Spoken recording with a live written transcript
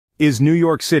Is New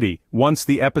York City, once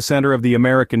the epicenter of the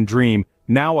American dream,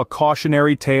 now a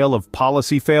cautionary tale of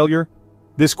policy failure?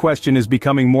 This question is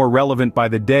becoming more relevant by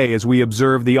the day as we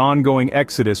observe the ongoing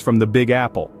exodus from the Big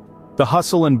Apple. The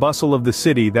hustle and bustle of the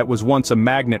city that was once a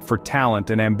magnet for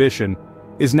talent and ambition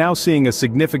is now seeing a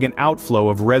significant outflow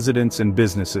of residents and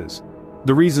businesses.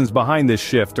 The reasons behind this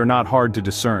shift are not hard to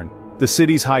discern. The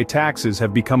city's high taxes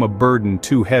have become a burden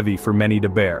too heavy for many to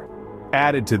bear.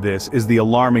 Added to this is the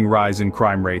alarming rise in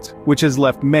crime rates, which has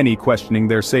left many questioning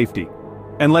their safety.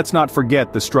 And let's not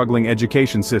forget the struggling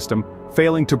education system,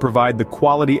 failing to provide the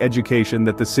quality education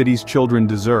that the city's children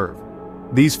deserve.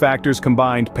 These factors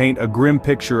combined paint a grim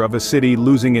picture of a city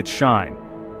losing its shine.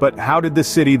 But how did the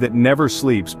city that never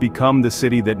sleeps become the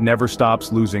city that never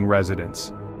stops losing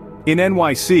residents? In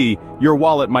NYC, your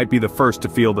wallet might be the first to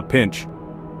feel the pinch.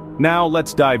 Now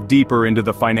let's dive deeper into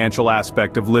the financial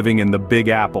aspect of living in the Big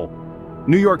Apple.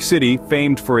 New York City,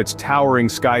 famed for its towering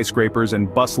skyscrapers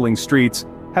and bustling streets,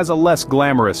 has a less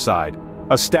glamorous side,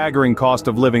 a staggering cost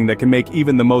of living that can make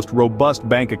even the most robust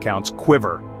bank accounts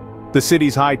quiver. The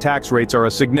city's high tax rates are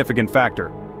a significant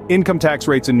factor. Income tax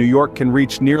rates in New York can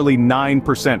reach nearly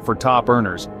 9% for top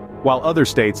earners, while other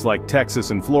states like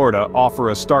Texas and Florida offer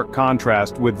a stark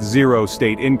contrast with zero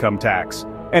state income tax.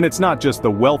 And it's not just the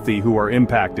wealthy who are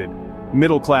impacted.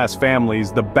 Middle-class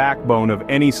families, the backbone of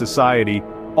any society,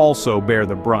 also bear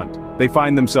the brunt. They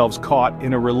find themselves caught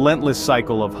in a relentless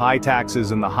cycle of high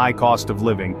taxes and the high cost of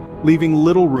living, leaving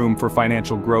little room for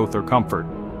financial growth or comfort.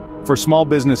 For small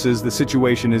businesses, the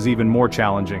situation is even more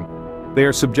challenging. They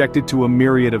are subjected to a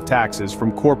myriad of taxes,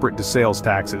 from corporate to sales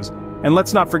taxes, and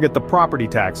let's not forget the property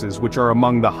taxes, which are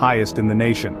among the highest in the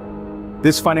nation.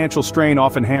 This financial strain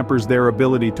often hampers their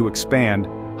ability to expand,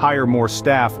 hire more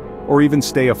staff, or even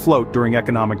stay afloat during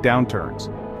economic downturns.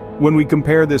 When we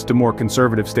compare this to more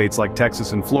conservative states like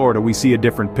Texas and Florida, we see a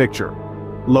different picture.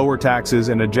 Lower taxes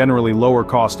and a generally lower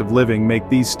cost of living make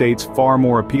these states far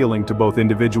more appealing to both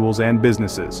individuals and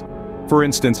businesses. For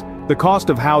instance, the cost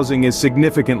of housing is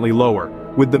significantly lower,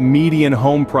 with the median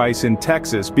home price in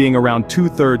Texas being around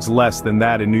 2/3 less than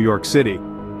that in New York City.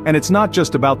 And it's not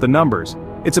just about the numbers,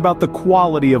 it's about the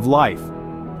quality of life.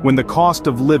 When the cost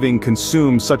of living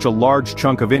consumes such a large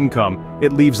chunk of income,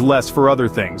 it leaves less for other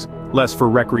things. Less for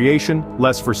recreation,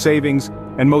 less for savings,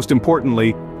 and most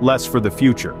importantly, less for the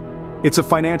future. It's a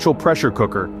financial pressure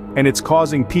cooker, and it's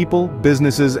causing people,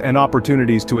 businesses, and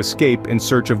opportunities to escape in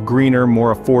search of greener,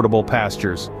 more affordable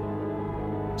pastures.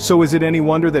 So is it any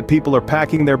wonder that people are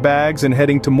packing their bags and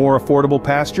heading to more affordable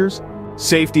pastures?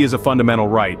 Safety is a fundamental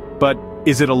right, but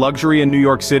is it a luxury in New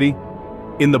York City?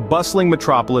 In the bustling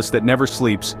metropolis that never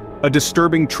sleeps, a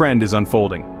disturbing trend is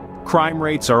unfolding. Crime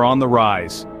rates are on the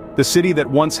rise. The city that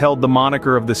once held the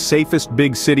moniker of the safest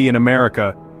big city in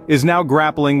America is now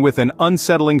grappling with an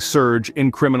unsettling surge in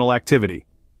criminal activity.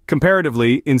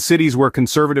 Comparatively, in cities where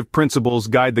conservative principles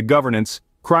guide the governance,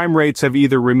 crime rates have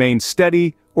either remained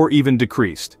steady or even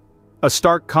decreased. A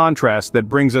stark contrast that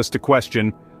brings us to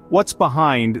question, what's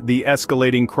behind the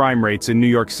escalating crime rates in New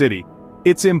York City?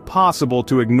 It's impossible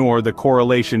to ignore the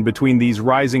correlation between these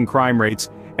rising crime rates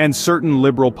and certain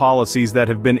liberal policies that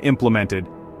have been implemented.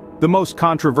 The most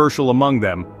controversial among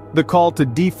them, the call to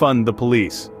defund the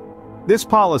police. This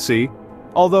policy,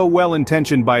 although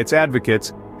well-intentioned by its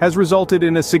advocates, has resulted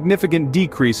in a significant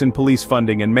decrease in police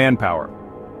funding and manpower.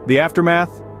 The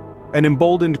aftermath? An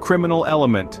emboldened criminal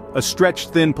element, a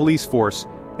stretched-thin police force,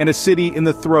 and a city in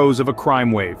the throes of a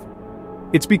crime wave.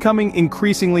 It's becoming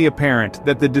increasingly apparent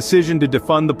that the decision to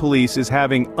defund the police is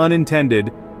having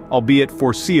unintended, albeit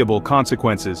foreseeable,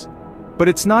 consequences. But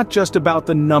it's not just about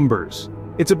the numbers.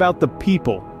 It's about the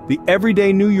people, the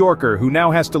everyday New Yorker who now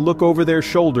has to look over their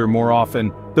shoulder more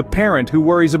often, the parent who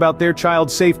worries about their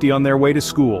child's safety on their way to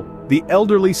school, the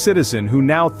elderly citizen who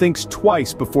now thinks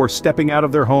twice before stepping out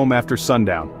of their home after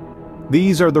sundown.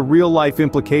 These are the real-life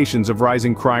implications of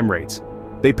rising crime rates.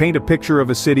 They paint a picture of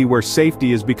a city where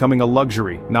safety is becoming a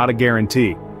luxury, not a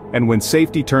guarantee. And when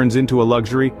safety turns into a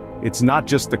luxury, it's not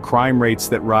just the crime rates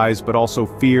that rise but also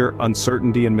fear,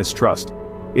 uncertainty, and mistrust.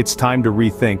 It's time to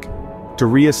rethink. To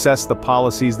reassess the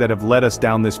policies that have led us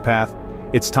down this path.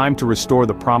 It's time to restore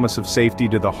the promise of safety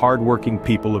to the hard-working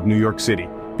people of New York City.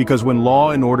 Because when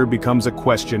law and order becomes a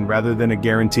question rather than a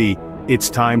guarantee,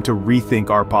 it's time to rethink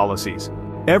our policies.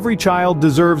 Every child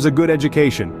deserves a good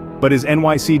education, but is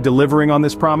NYC delivering on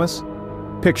this promise?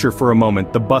 Picture for a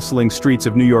moment the bustling streets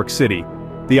of New York City.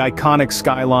 The iconic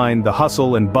skyline, the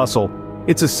hustle and bustle.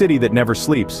 It's a city that never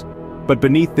sleeps. But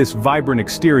beneath this vibrant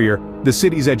exterior, the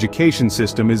city's education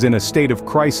system is in a state of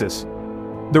crisis.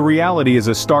 The reality is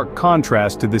a stark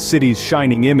contrast to the city's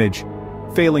shining image.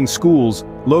 Failing schools,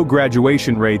 low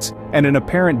graduation rates, and an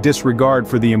apparent disregard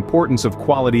for the importance of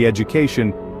quality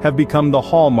education have become the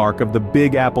hallmark of the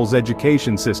Big Apple's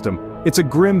education system. It's a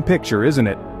grim picture, isn't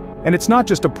it? And it's not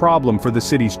just a problem for the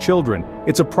city's children,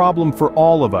 it's a problem for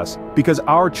all of us, because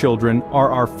our children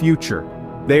are our future.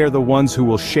 They are the ones who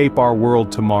will shape our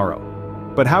world tomorrow.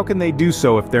 But how can they do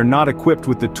so if they're not equipped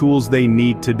with the tools they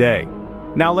need today?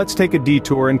 Now let's take a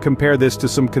detour and compare this to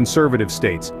some conservative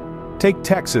states. Take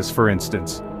Texas, for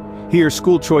instance. Here,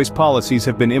 school choice policies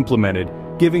have been implemented,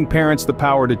 giving parents the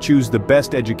power to choose the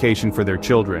best education for their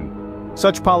children.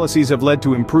 Such policies have led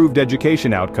to improved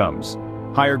education outcomes,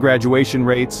 higher graduation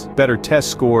rates, better test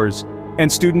scores,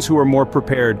 and students who are more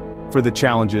prepared for the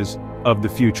challenges of the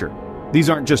future. These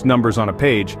aren't just numbers on a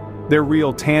page, they're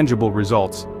real tangible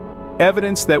results.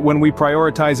 Evidence that when we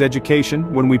prioritize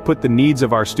education, when we put the needs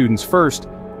of our students first,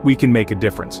 we can make a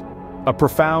difference. A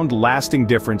profound, lasting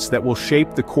difference that will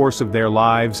shape the course of their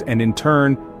lives and in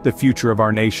turn, the future of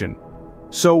our nation.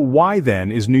 So why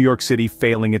then is New York City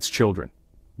failing its children?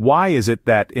 Why is it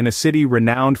that, in a city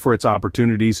renowned for its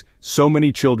opportunities, so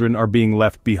many children are being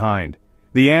left behind?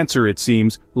 The answer, it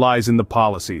seems, lies in the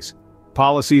policies.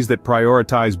 Policies that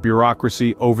prioritize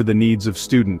bureaucracy over the needs of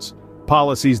students.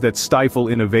 Policies that stifle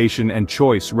innovation and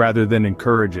choice rather than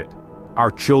encourage it.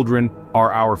 Our children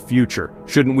are our future.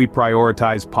 Shouldn't we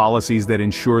prioritize policies that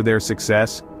ensure their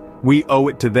success? We owe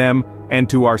it to them and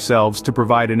to ourselves to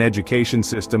provide an education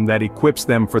system that equips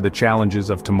them for the challenges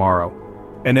of tomorrow.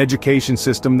 An education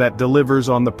system that delivers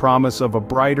on the promise of a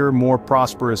brighter, more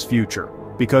prosperous future.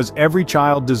 Because every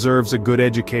child deserves a good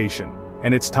education,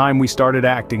 and it's time we started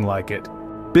acting like it.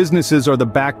 Businesses are the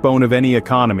backbone of any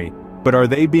economy, but are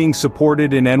they being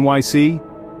supported in NYC?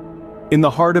 In the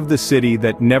heart of the city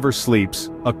that never sleeps,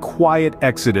 a quiet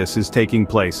exodus is taking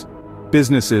place.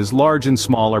 Businesses, large and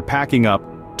small, are packing up,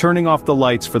 turning off the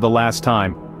lights for the last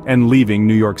time, and leaving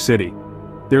New York City.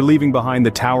 They're leaving behind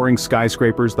the towering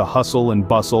skyscrapers, the hustle and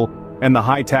bustle, and the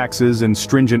high taxes and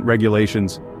stringent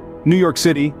regulations. New York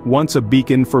City, once a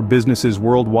beacon for businesses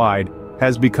worldwide,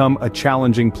 has become a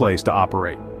challenging place to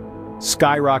operate.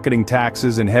 Skyrocketing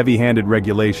taxes and heavy-handed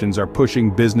regulations are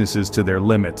pushing businesses to their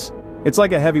limits. It's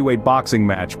like a heavyweight boxing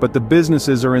match, but the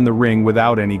businesses are in the ring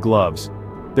without any gloves.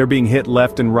 They're being hit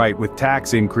left and right with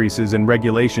tax increases and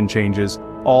regulation changes,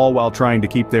 all while trying to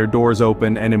keep their doors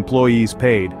open and employees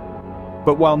paid.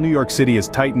 But while New York City is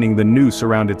tightening the noose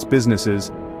around its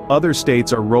businesses, other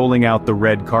states are rolling out the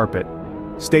red carpet.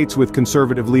 States with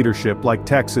conservative leadership like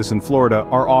Texas and Florida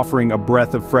are offering a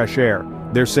breath of fresh air.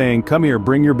 They're saying, come here,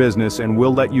 bring your business, and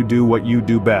we'll let you do what you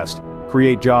do best.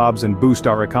 Create jobs and boost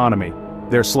our economy.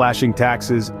 They're slashing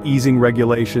taxes, easing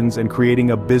regulations, and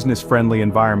creating a business-friendly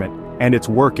environment. And it's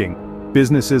working.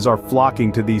 Businesses are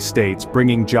flocking to these states,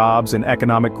 bringing jobs and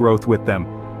economic growth with them.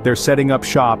 They're setting up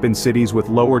shop in cities with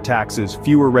lower taxes,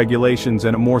 fewer regulations,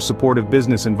 and a more supportive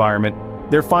business environment.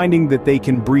 They're finding that they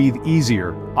can breathe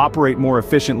easier, operate more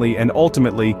efficiently, and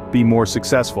ultimately, be more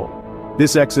successful.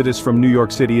 This exodus from New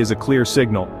York City is a clear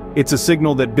signal. It's a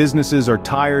signal that businesses are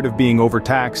tired of being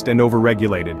overtaxed and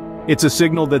overregulated. It's a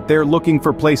signal that they're looking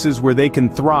for places where they can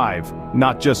thrive,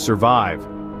 not just survive.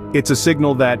 It's a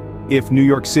signal that, if New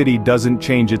York City doesn't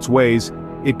change its ways,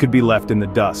 it could be left in the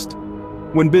dust.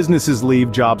 When businesses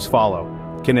leave, jobs follow.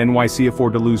 Can NYC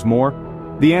afford to lose more?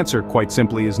 The answer, quite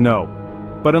simply, is no.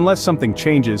 But unless something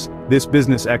changes, this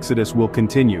business exodus will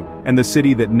continue, and the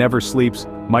city that never sleeps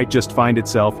might just find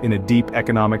itself in a deep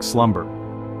economic slumber.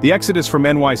 The exodus from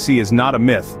NYC is not a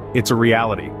myth, it's a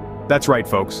reality. That's right,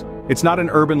 folks. It's not an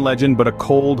urban legend but a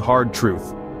cold, hard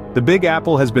truth. The Big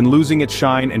Apple has been losing its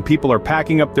shine and people are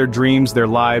packing up their dreams, their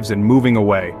lives, and moving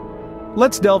away.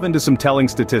 Let's delve into some telling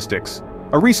statistics.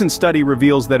 A recent study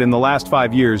reveals that in the last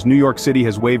 5 years, New York City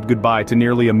has waved goodbye to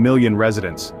nearly 1 million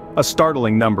residents. A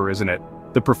startling number, isn't it?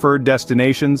 The preferred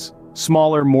destinations?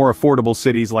 Smaller, more affordable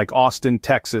cities like Austin,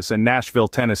 Texas, and Nashville,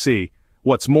 Tennessee.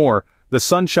 What's more, the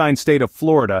Sunshine State of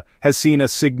Florida has seen a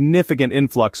significant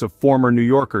influx of former New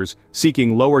Yorkers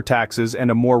seeking lower taxes and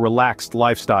a more relaxed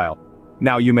lifestyle.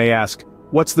 Now you may ask,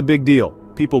 what's the big deal?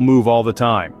 People move all the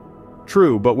time.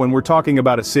 True, but when we're talking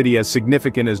about a city as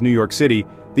significant as New York City,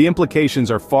 the implications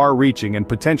are far-reaching and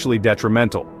potentially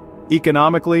detrimental.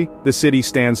 Economically, the city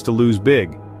stands to lose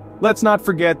big. Let's not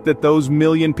forget that those 1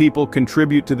 million people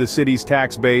contribute to the city's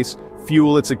tax base,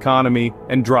 fuel its economy,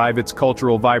 and drive its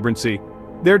cultural vibrancy.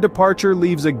 Their departure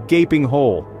leaves a gaping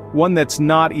hole, one that's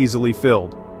not easily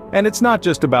filled. And it's not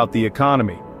just about the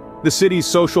economy. The city's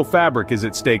social fabric is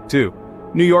at stake too.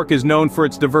 New York is known for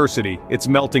its diversity, its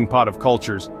melting pot of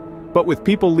cultures. But with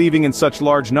people leaving in such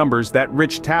large numbers, that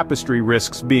rich tapestry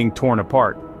risks being torn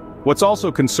apart. What's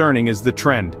also concerning is the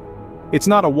trend. It's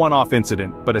not a one-off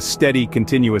incident, but a steady,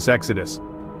 continuous exodus.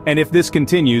 And if this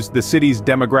continues, the city's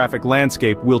demographic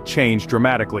landscape will change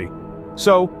dramatically.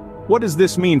 So, what does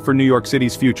this mean for New York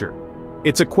City's future?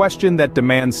 It's a question that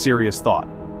demands serious thought.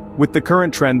 With the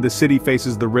current trend, the city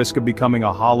faces the risk of becoming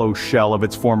a hollow shell of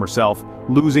its former self,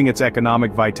 losing its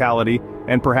economic vitality,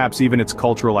 and perhaps even its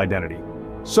cultural identity.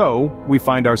 So, we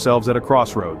find ourselves at a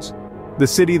crossroads. The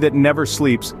city that never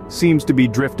sleeps seems to be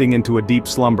drifting into a deep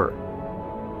slumber.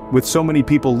 With so many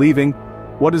people leaving,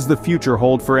 what does the future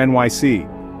hold for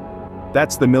NYC?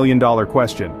 That's the million-dollar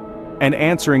question. And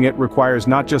answering it requires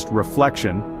not just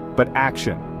reflection, but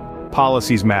action.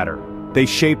 Policies matter. They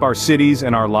shape our cities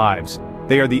and our lives.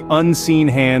 They are the unseen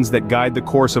hands that guide the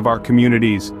course of our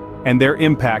communities, and their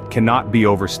impact cannot be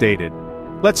overstated.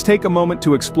 Let's take a moment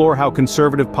to explore how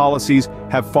conservative policies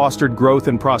have fostered growth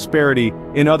and prosperity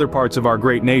in other parts of our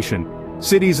great nation.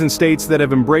 Cities and states that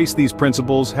have embraced these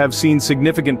principles have seen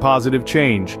significant positive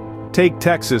change. Take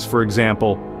Texas, for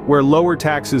example, where lower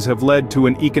taxes have led to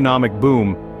an economic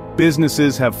boom.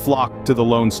 Businesses have flocked to the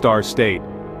Lone Star State,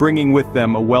 bringing with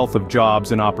them a wealth of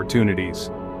jobs and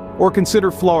opportunities. Or consider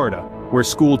Florida, where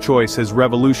school choice has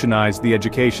revolutionized the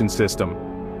education system.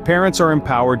 Parents are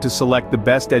empowered to select the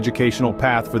best educational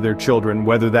path for their children,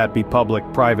 whether that be public,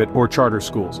 private, or charter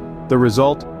schools. The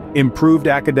result? Improved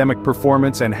academic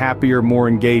performance and happier, more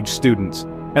engaged students.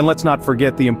 And let's not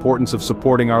forget the importance of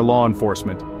supporting our law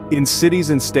enforcement. In cities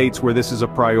and states where this is a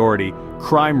priority,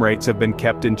 crime rates have been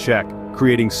kept in check,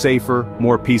 creating safer,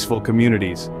 more peaceful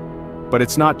communities. But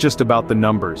it's not just about the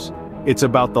numbers. It's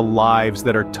about the lives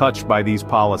that are touched by these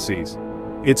policies.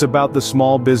 It's about the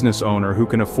small business owner who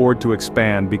can afford to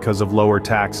expand because of lower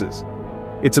taxes.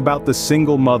 It's about the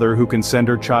single mother who can send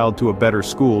her child to a better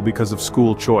school because of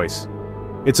school choice.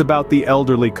 It's about the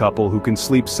elderly couple who can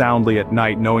sleep soundly at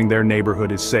night knowing their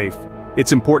neighborhood is safe.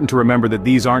 It's important to remember that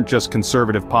these aren't just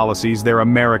conservative policies, they're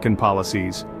American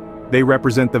policies. They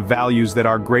represent the values that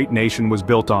our great nation was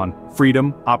built on: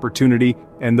 freedom, opportunity,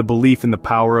 and the belief in the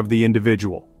power of the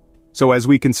individual. So as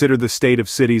we consider the state of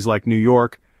cities like New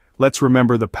York, let's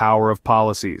remember the power of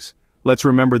policies. Let's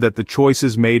remember that the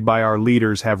choices made by our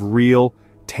leaders have real,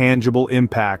 tangible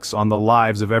impacts on the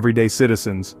lives of everyday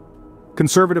citizens.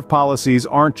 Conservative policies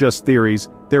aren't just theories,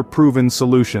 they're proven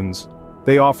solutions.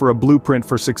 They offer a blueprint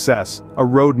for success, a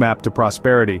roadmap to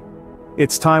prosperity.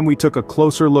 It's time we took a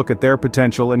closer look at their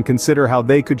potential and consider how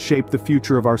they could shape the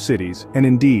future of our cities, and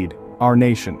indeed, our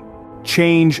nation.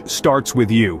 Change starts with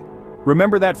you.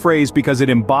 Remember that phrase because it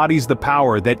embodies the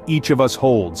power that each of us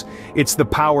holds. It's the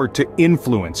power to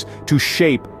influence, to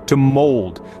shape, to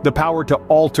mold, the power to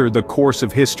alter the course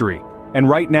of history. And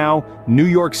right now, New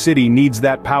York City needs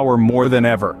that power more than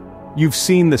ever. You've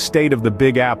seen the state of the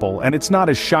Big Apple, and it's not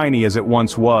as shiny as it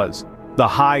once was. The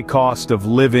high cost of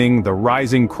living, the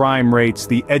rising crime rates,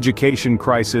 the education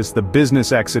crisis, the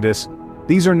business exodus,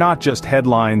 these are not just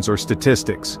headlines or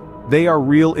statistics. They are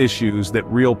real issues that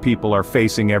real people are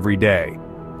facing every day.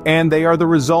 And they are the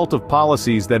result of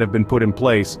policies that have been put in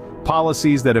place,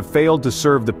 policies that have failed to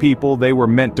serve the people they were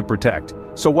meant to protect.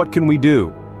 So what can we do?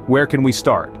 Where can we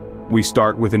start? We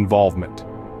start with involvement.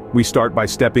 We start by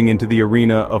stepping into the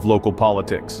arena of local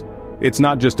politics. It's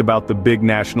not just about the big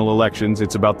national elections,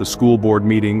 it's about the school board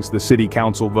meetings, the city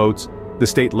council votes, the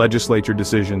state legislature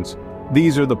decisions.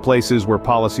 These are the places where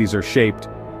policies are shaped,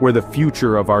 where the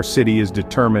future of our city is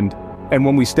determined, and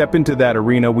when we step into that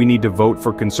arena we need to vote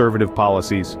for conservative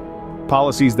policies.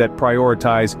 Policies that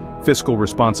prioritize fiscal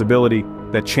responsibility,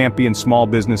 that champion small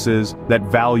businesses, that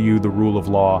value the rule of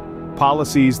law.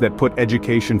 Policies that put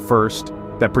education first,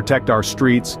 that protect our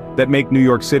streets, that make New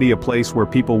York City a place where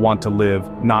people want to live,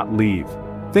 not leave.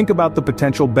 Think about the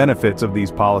potential benefits of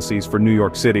these policies for New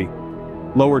York City.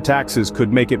 Lower taxes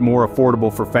could make it more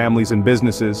affordable for families and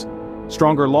businesses.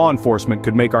 Stronger law enforcement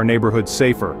could make our neighborhoods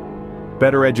safer.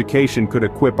 Better education could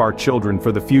equip our children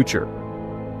for the future.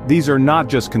 These are not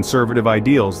just conservative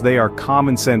ideals, they are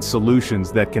common-sense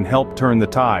solutions that can help turn the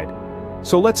tide.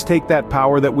 So let's take that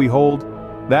power that we hold,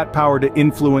 that power to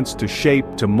influence, to shape,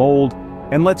 to mold,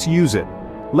 and let's use it.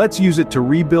 Let's use it to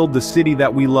rebuild the city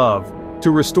that we love,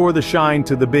 to restore the shine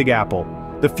to the Big Apple.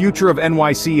 The future of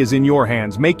NYC is in your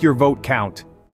hands. Make your vote count.